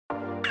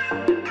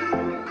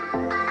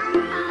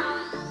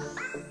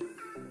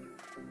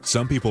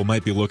Some people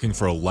might be looking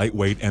for a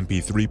lightweight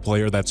MP3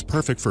 player that's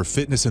perfect for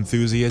fitness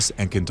enthusiasts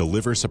and can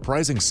deliver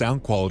surprising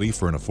sound quality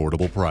for an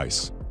affordable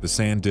price. The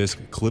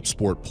SanDisk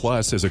ClipSport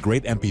Plus is a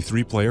great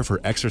MP3 player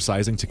for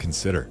exercising to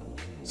consider.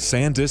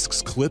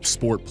 SanDisk's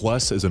ClipSport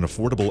Plus is an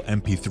affordable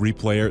MP3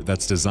 player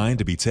that's designed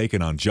to be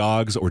taken on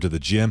jogs or to the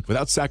gym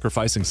without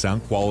sacrificing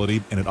sound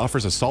quality, and it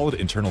offers a solid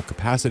internal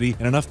capacity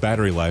and enough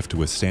battery life to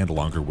withstand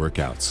longer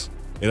workouts.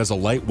 It has a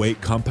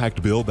lightweight,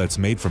 compact build that's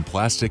made from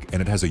plastic,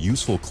 and it has a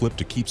useful clip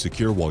to keep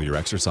secure while you're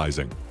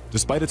exercising.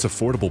 Despite its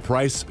affordable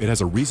price, it has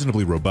a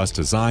reasonably robust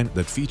design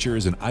that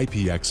features an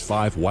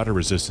IPX5 water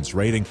resistance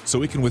rating,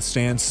 so it can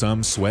withstand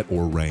some sweat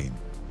or rain.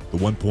 The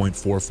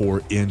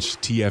 1.44-inch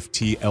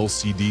TFT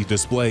LCD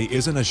display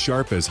isn't as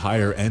sharp as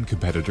higher-end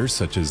competitors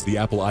such as the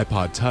Apple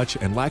iPod Touch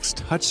and lacks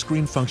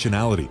touchscreen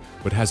functionality,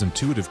 but has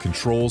intuitive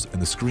controls,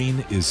 and the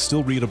screen is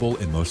still readable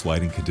in most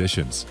lighting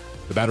conditions.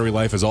 The battery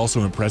life is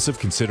also impressive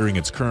considering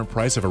its current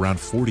price of around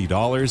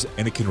 $40,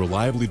 and it can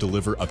reliably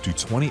deliver up to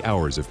 20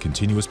 hours of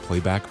continuous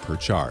playback per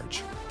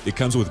charge. It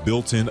comes with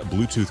built-in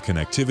Bluetooth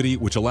connectivity,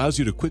 which allows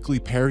you to quickly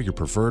pair your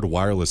preferred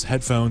wireless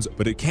headphones,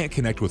 but it can't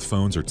connect with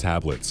phones or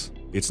tablets.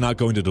 It's not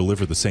going to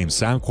deliver the same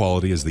sound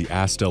quality as the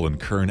Astel and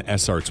Kern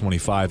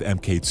SR25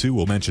 MK2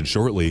 we'll mention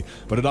shortly,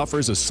 but it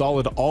offers a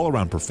solid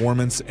all-around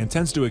performance and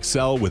tends to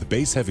excel with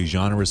bass-heavy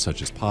genres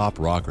such as pop,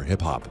 rock, or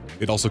hip-hop.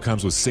 It also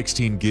comes with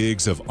 16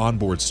 gigs of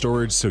onboard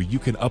storage, so you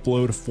can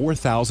upload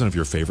 4,000 of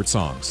your favorite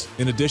songs.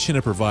 In addition,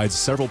 it provides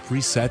several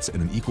presets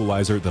and an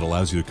equalizer that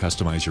allows you to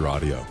customize your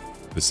audio.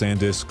 The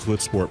SanDisk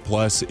ClipSport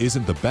Plus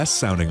isn't the best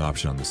sounding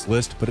option on this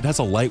list, but it has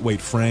a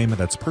lightweight frame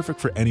that's perfect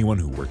for anyone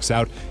who works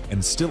out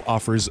and still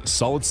offers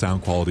solid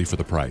sound quality for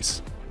the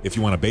price. If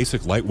you want a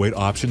basic lightweight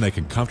option that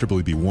can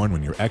comfortably be worn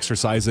when you're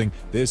exercising,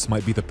 this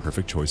might be the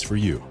perfect choice for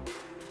you.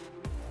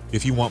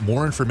 If you want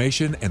more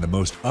information and the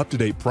most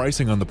up-to-date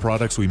pricing on the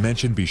products we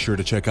mentioned, be sure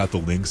to check out the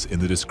links in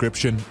the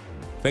description.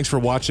 Thanks for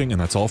watching, and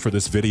that's all for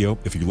this video.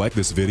 If you like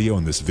this video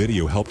and this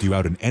video helped you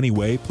out in any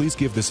way, please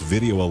give this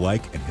video a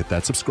like and hit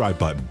that subscribe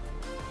button.